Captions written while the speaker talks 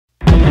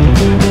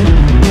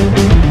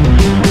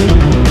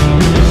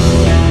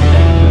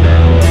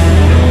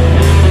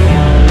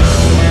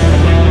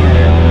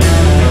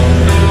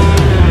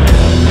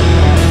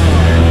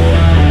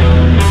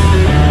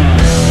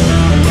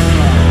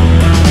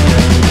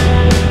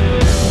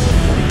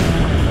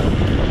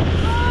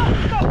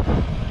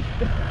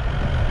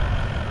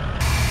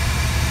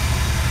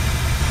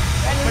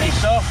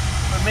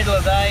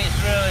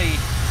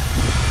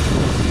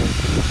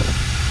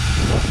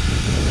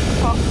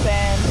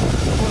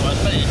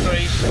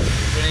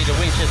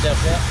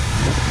yourself out.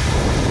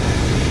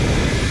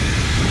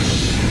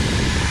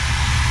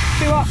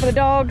 Too hot for the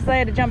dogs, they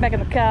had to jump back in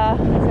the car.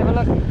 Let's have a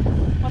look.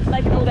 What's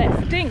making all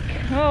that stink?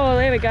 Oh,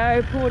 there we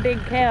go. Poor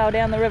dead cow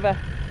down the river.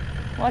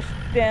 Washed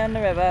down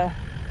the river.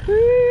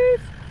 Woo,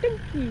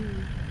 stinky.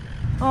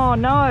 Oh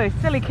no,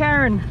 silly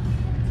Karen.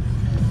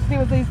 There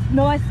was these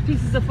nice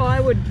pieces of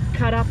firewood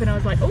cut up and I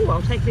was like, oh,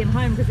 I'll take them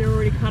home because they're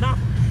already cut up.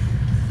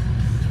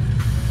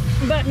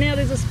 But now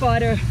there's a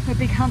spider, a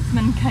big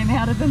huntsman came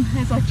out of them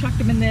as I chucked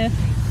him in there.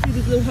 See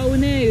this little hole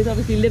in there? He was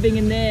obviously living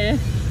in there.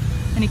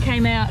 And he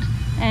came out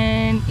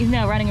and he's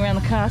now running around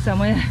the car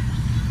somewhere.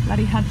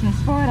 Bloody huntsman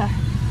spider.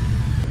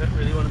 You don't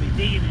really want to be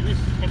dead in this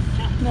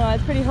temperature. No,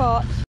 it's pretty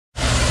hot.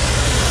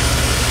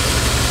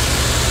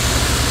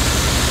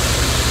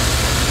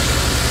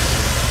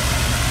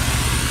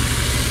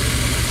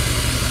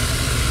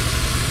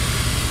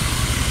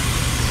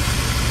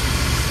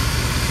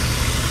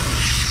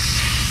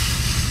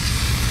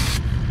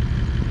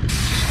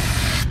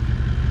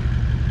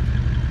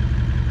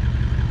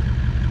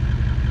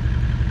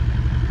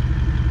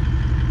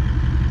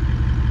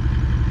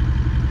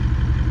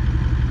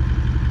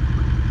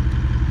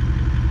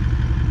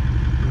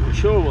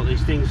 Sure what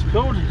these things are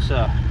called. It's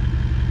a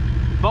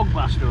bog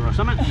buster or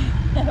something.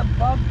 A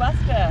bog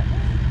buster.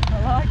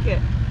 I like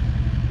it.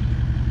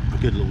 A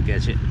good little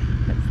gadget.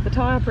 It's the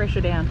tyre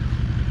pressure down.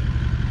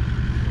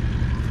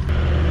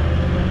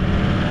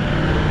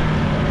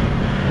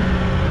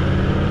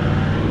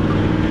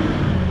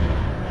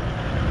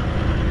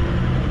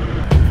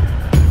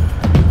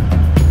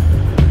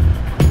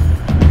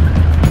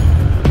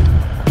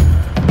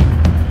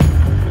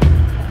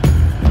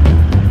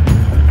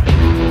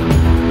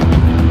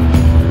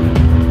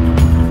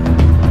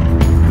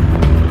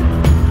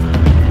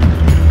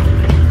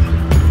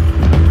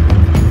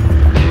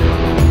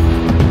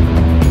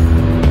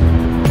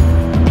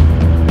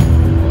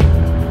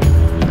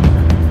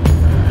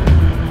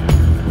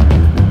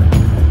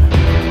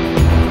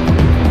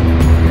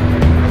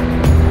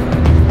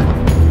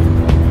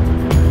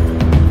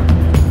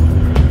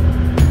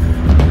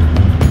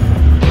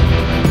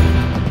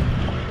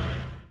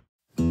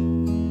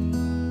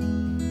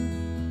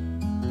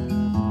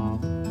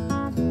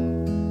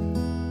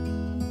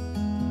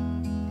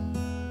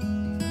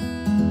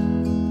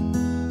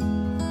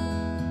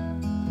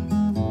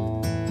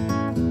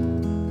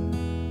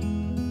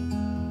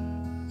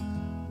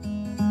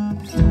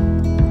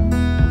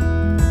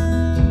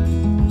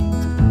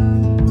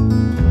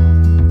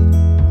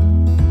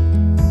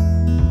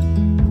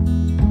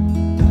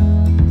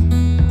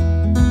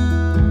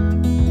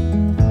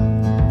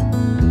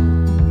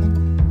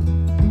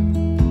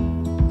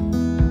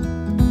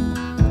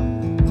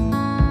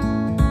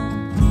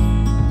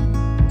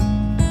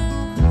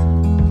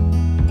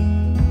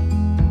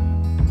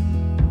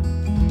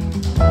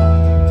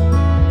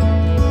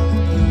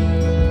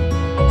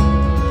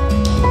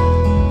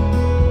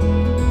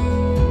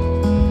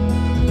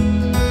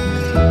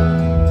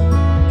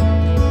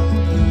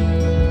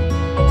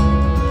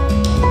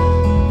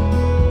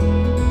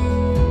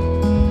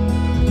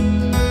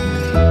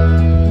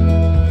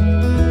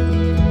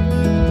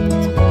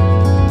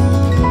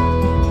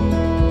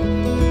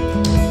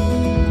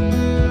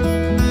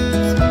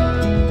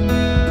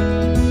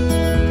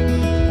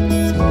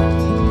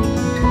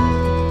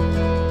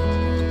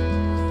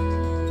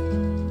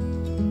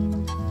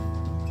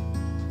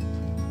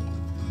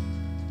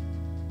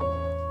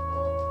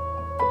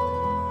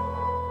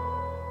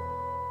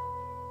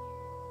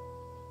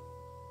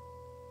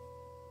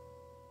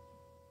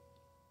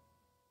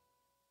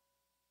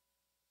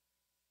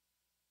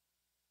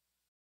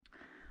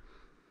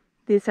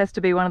 This has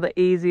to be one of the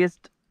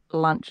easiest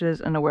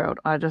lunches in the world.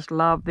 I just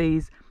love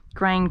these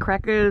grain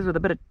crackers with a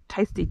bit of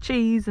tasty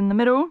cheese in the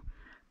middle.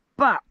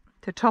 But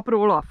to top it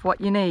all off, what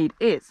you need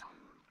is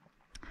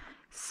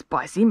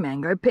spicy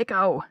mango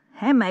pickle,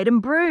 handmade in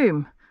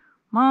Broome.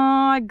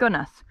 My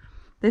goodness,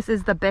 this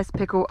is the best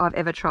pickle I've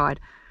ever tried.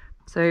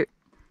 So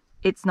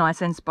it's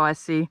nice and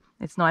spicy,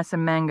 it's nice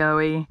and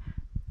mango-y.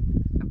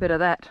 A bit of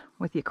that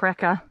with your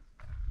cracker.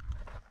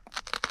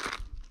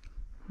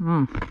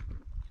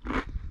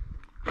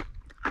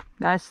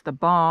 That's the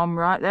bomb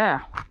right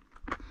there.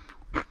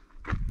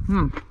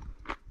 Go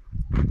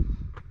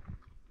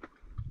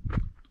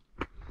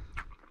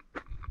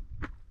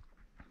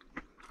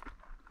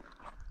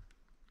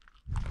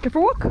for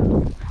a walk.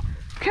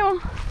 Come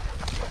on.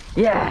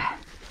 Yeah.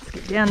 Let's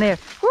get down there.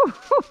 Woo,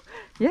 woo.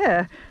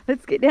 Yeah.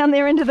 Let's get down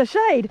there into the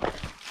shade.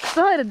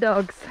 Excited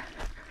dogs.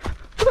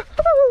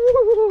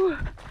 Woo.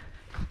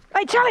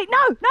 Hey, Charlie.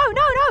 No, no,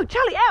 no, no.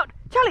 Charlie, out.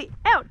 Charlie,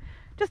 out.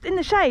 Just in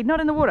the shade, not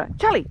in the water.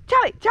 Charlie,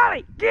 Charlie,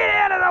 Charlie, get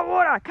out of the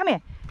water. Come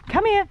here.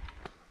 Come here.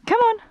 Come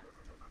on.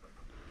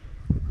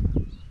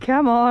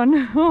 Come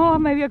on. Oh,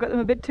 maybe I got them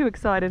a bit too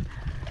excited.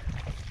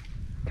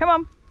 Come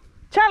on.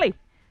 Charlie.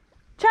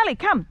 Charlie,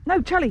 come.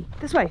 No, Charlie,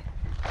 this way.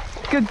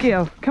 Good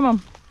girl. Come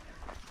on.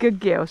 Good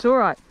girl. It's all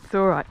right. It's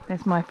all right.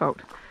 That's my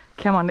fault.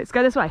 Come on, let's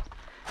go this way.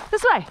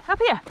 This way. Up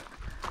here.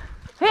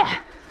 Here.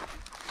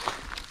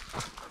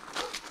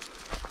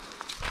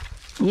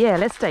 Yeah,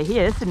 let's stay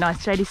here. This is a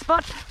nice shady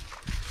spot.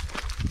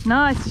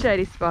 Nice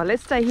shady spot.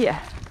 Let's stay here.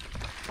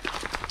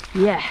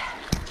 Yeah.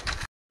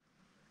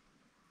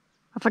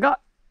 I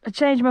forgot to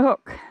change my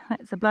hook.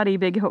 That's a bloody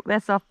big hook.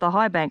 That's off the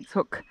High Banks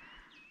hook.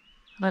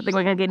 I don't think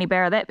we're going to get any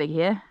barra that big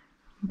here.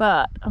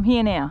 But I'm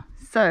here now.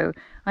 So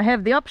I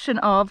have the option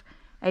of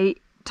a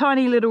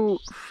tiny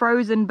little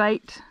frozen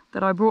bait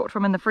that I brought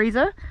from in the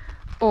freezer,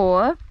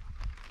 or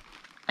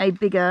a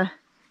bigger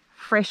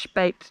fresh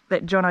bait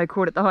that Jono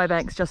caught at the High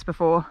Banks just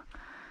before.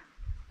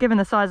 Given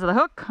the size of the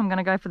hook, I'm going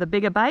to go for the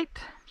bigger bait.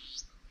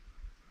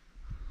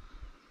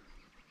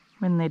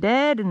 When they're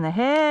dead in the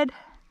head.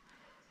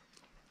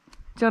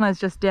 Jono's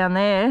just down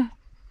there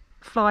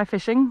fly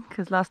fishing,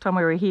 because last time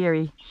we were here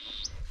he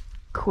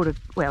caught a,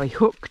 well, he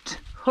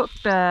hooked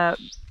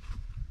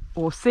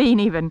or seen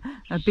even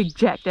a big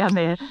jack down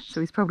there, so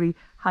he's probably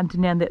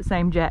hunting down that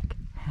same jack.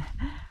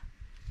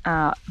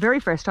 Very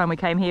first time we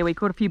came here we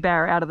caught a few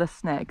barra out of this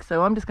snag,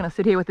 so I'm just going to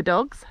sit here with the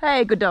dogs.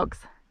 Hey, good dogs.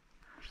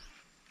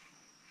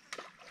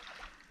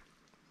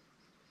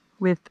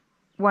 With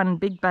one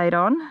big bait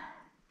on,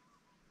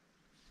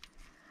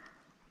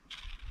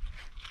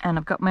 and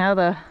I've got my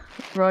other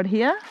rod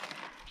here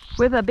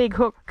with a big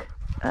hook,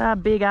 a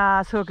big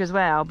ass hook as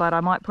well, but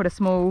I might put a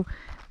small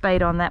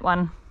bait on that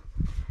one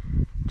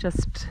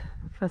just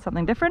for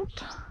something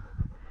different.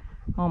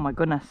 Oh my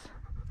goodness.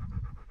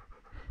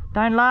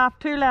 Don't laugh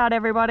too loud,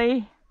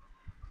 everybody.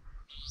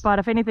 But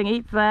if anything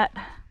eats that,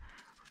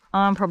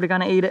 I'm probably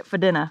going to eat it for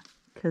dinner,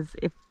 because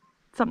if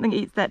something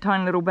eats that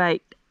tiny little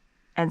bait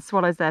and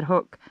swallows that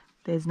hook,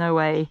 there's no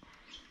way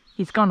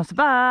he's going to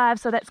survive,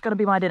 so that's going to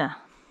be my dinner.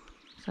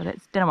 So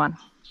that's dinner one.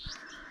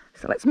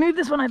 So let's move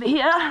this one over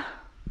here.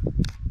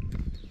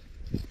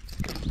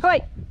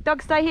 Hoi,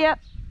 dogs stay here.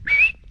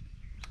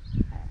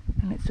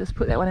 And let's just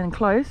put that one in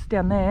close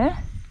down there.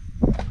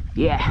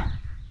 Yeah,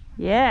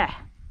 yeah.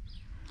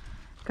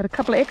 Got a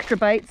couple of extra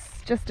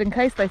baits just in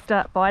case they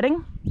start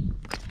biting.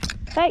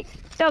 Hey,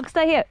 dogs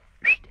stay here.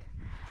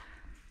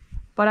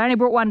 But I only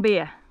brought one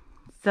beer.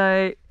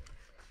 So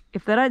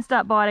if they don't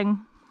start biting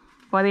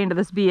by the end of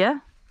this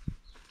beer,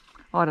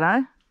 I don't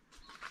know,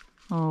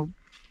 I'll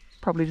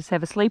probably just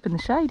have a sleep in the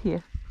shade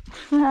here.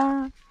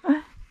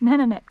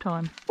 Nana nap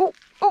time. Oh,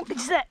 oh, did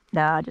you see that?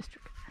 Nah, just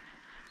trick.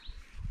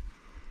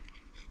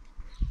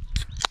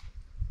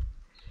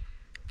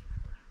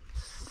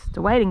 It's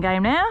a waiting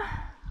game now.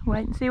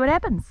 Wait and see what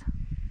happens.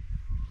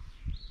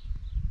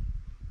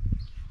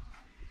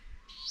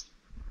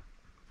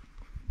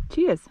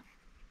 Cheers.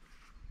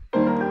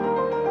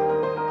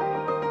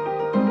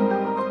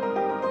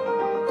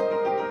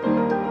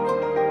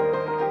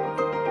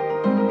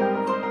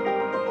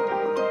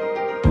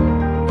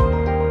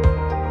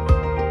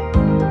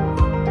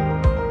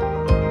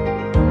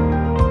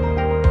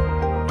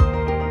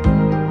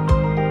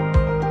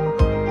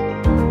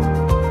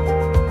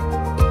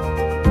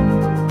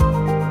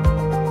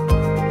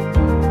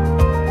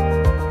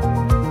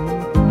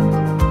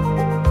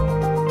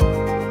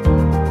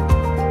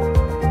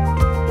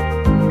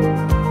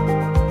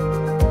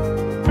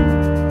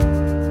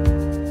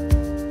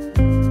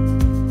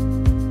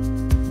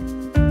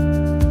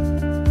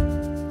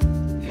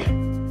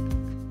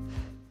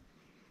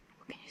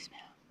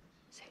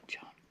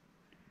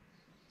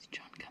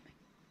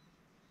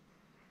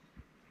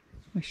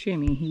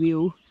 Assuming he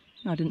will.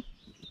 I didn't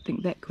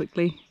think that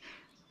quickly,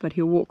 but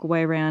he'll walk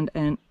away around,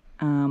 and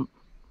I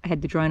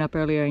had the drone up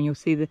earlier and you'll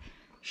see the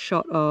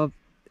shot of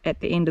at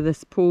the end of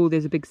this pool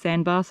there's a big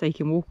sandbar, so he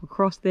can walk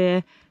across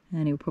there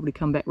and he'll probably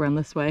come back around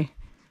this way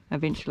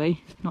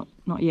eventually.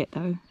 Not yet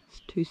though,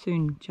 it's too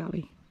soon,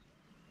 Charlie.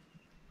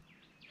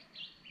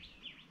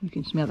 You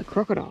can smell the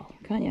crocodile,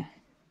 can't you?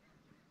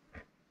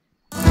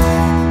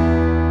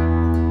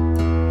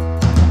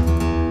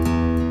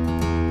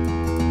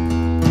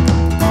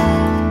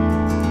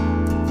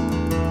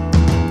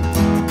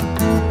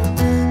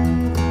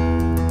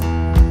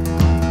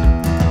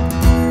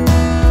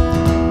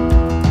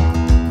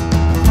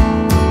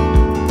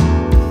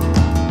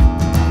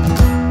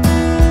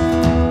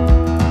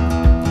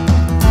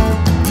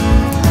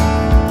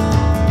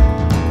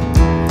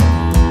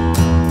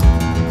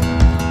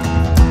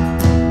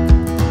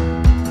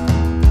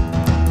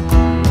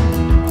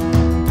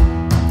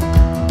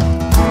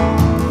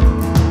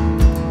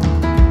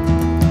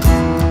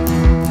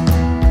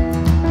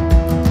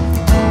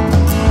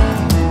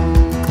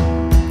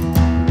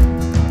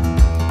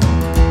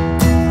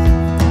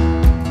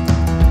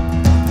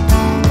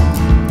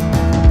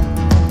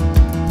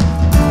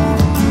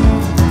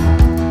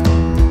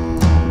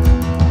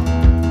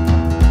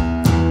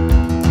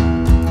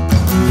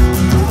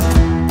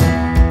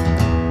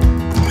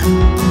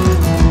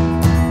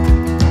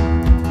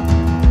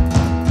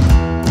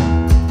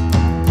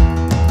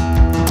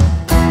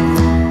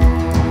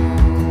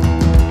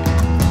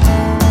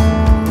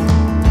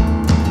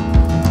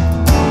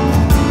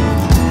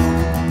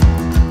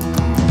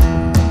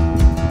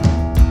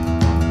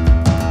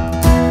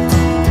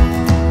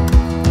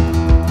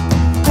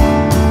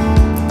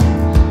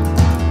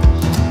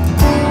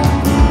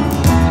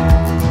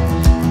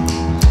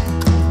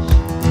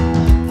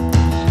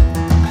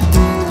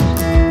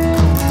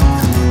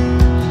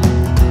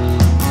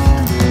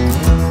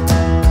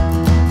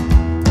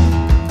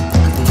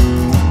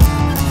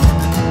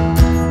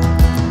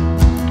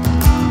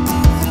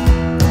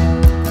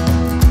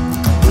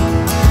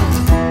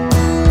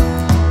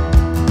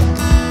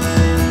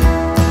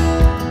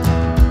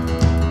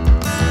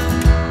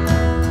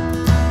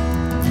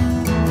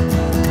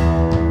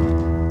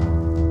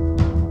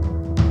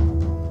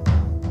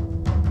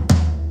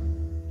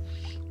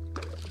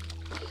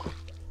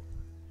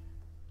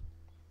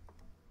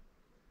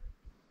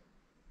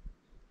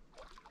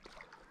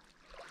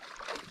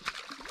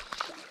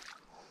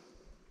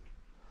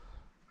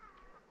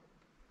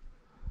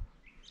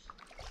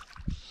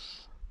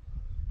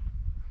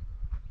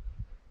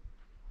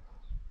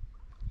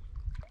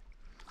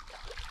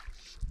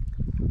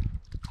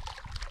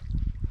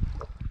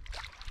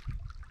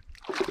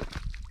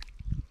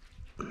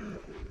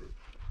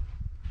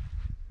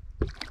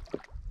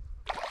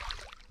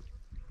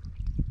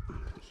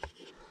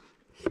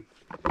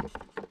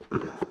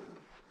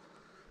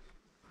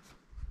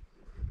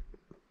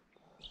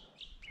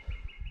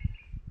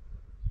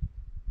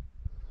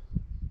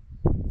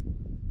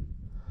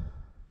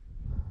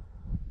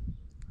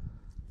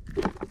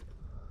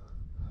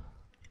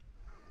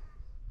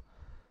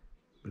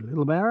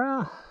 little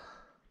barrier.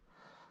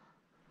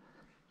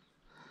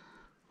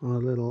 On a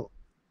little,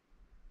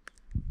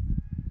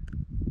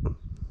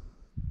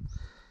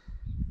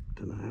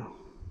 don't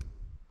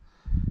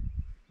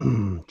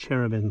know,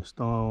 cherubim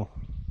style.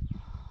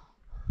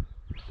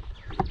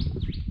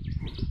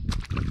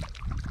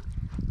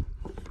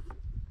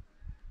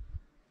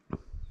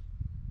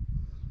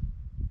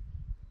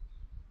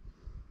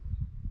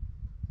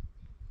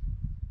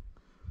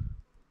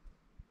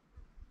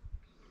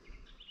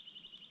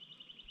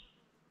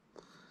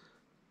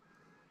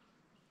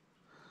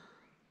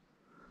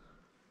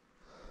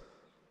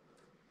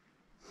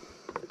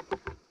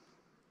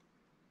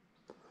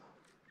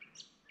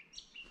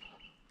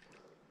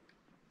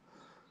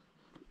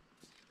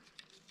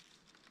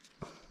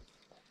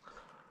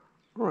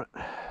 Right,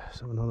 let's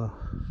have another.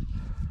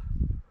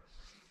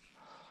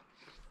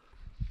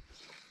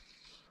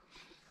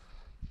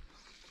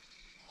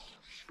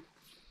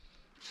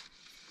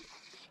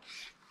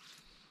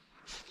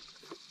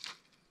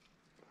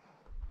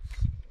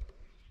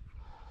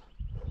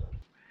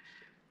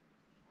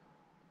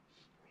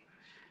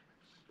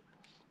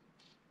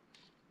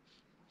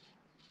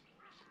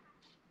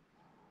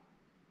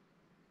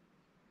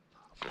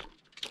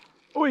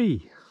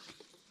 Oi!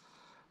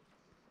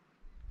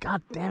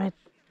 God damn it!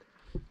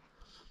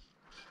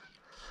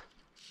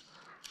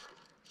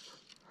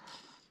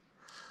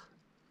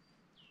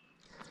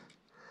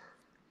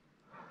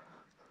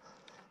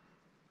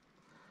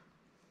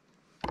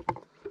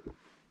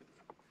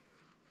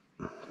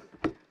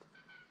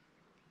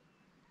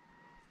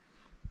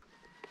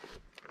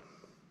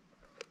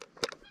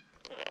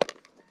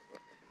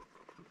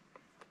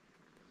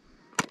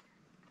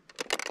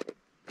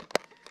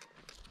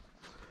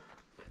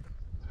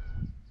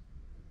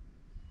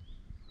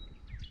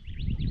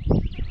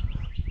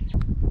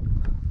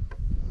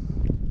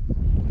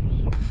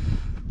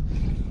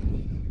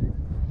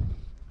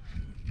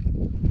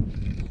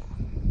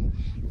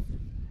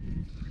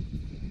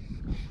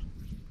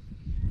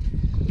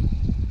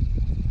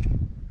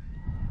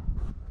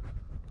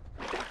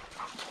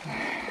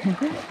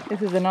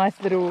 This is a nice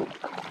little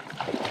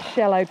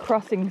shallow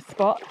crossing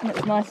spot, and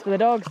it's nice for the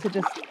dogs to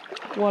just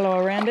wallow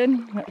around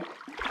in.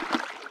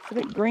 It's a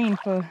bit green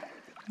for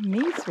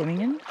me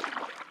swimming in.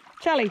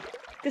 Charlie,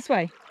 this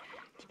way.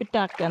 It's a bit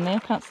dark down there,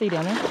 can't see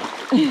down there.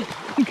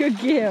 Good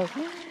girl.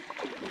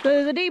 So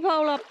there's a deep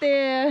hole up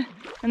there,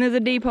 and there's a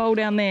deep hole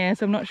down there,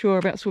 so I'm not sure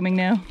about swimming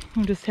now.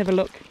 I'll just have a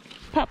look.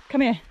 Pup,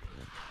 come here.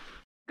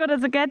 Good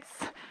as it gets.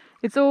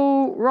 It's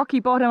all rocky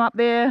bottom up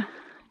there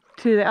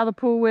to the other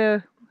pool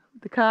where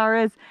the car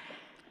is,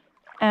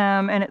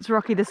 and it's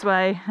rocky this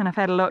way, and I've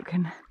had a look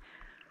and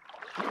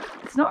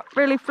it's not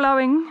really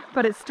flowing,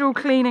 but it's still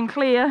clean and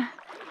clear,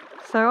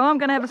 so I'm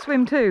gonna have a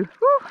swim too.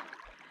 Woo.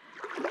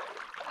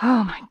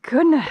 Oh my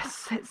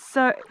goodness,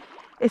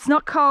 it's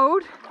not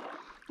cold,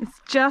 it's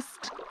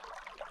just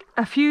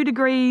a few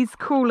degrees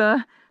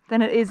cooler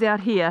than it is out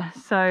here,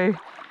 so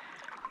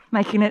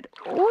making it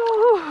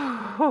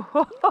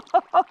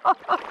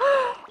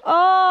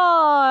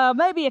oh,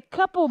 maybe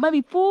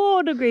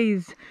 4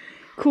 degrees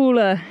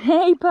cooler.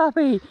 Hey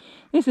puppy,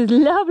 this is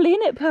lovely,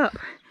 isn't it, pup?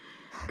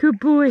 Good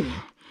boy.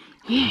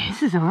 Yeah,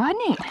 this is alright,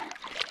 isn't it?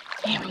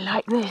 Yeah, we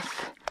like this.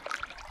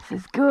 This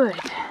is good.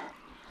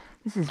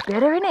 This is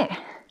better, isn't it?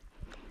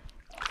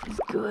 This is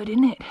good,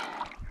 isn't it?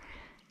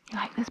 You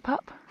like this,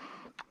 pup?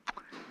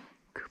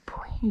 Good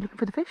boy. You looking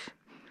for the fish?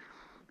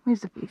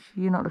 Where's the fish?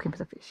 You're not looking for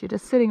the fish. You're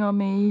just sitting on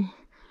me.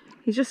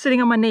 He's just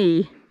sitting on my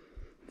knee.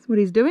 That's what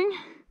he's doing.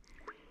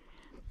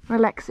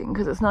 Relaxing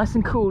because it's nice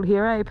and cool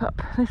here, eh,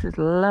 pup? This is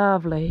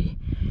lovely.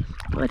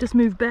 If I just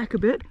move back a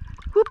bit.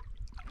 Whoop.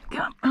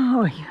 Come.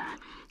 Oh,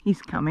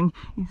 he's coming.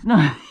 He's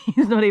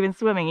not even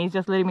swimming. He's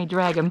just letting me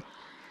drag him.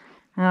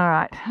 All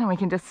right, and we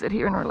can just sit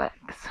here and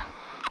relax.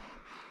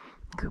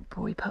 Good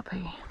boy,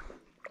 puppy.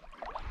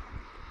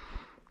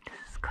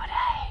 This is good,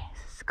 eh?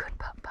 This is good,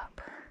 pup.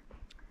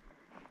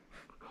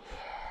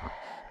 Yeah,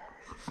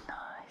 this is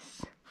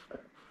nice.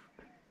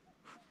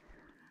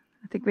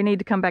 I think we need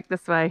to come back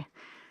this way.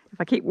 If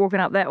I keep walking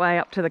up that way,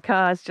 up to the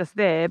cars just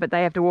there, but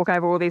they have to walk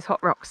over all these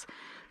hot rocks.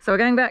 So we're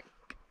going back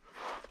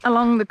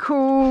along the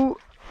cool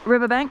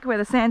riverbank where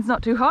the sand's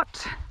not too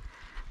hot.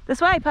 This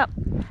way, pup.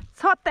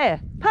 It's hot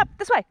there. Pup,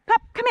 this way.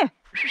 Pup, come here.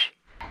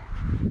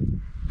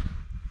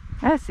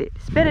 That's it.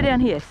 It's better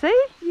down here.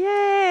 See?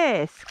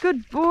 Yes.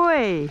 Good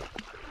boy.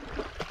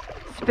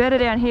 It's better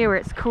down here where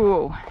it's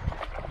cool.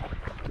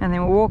 And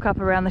then we'll walk up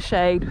around the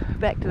shade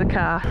back to the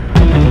car.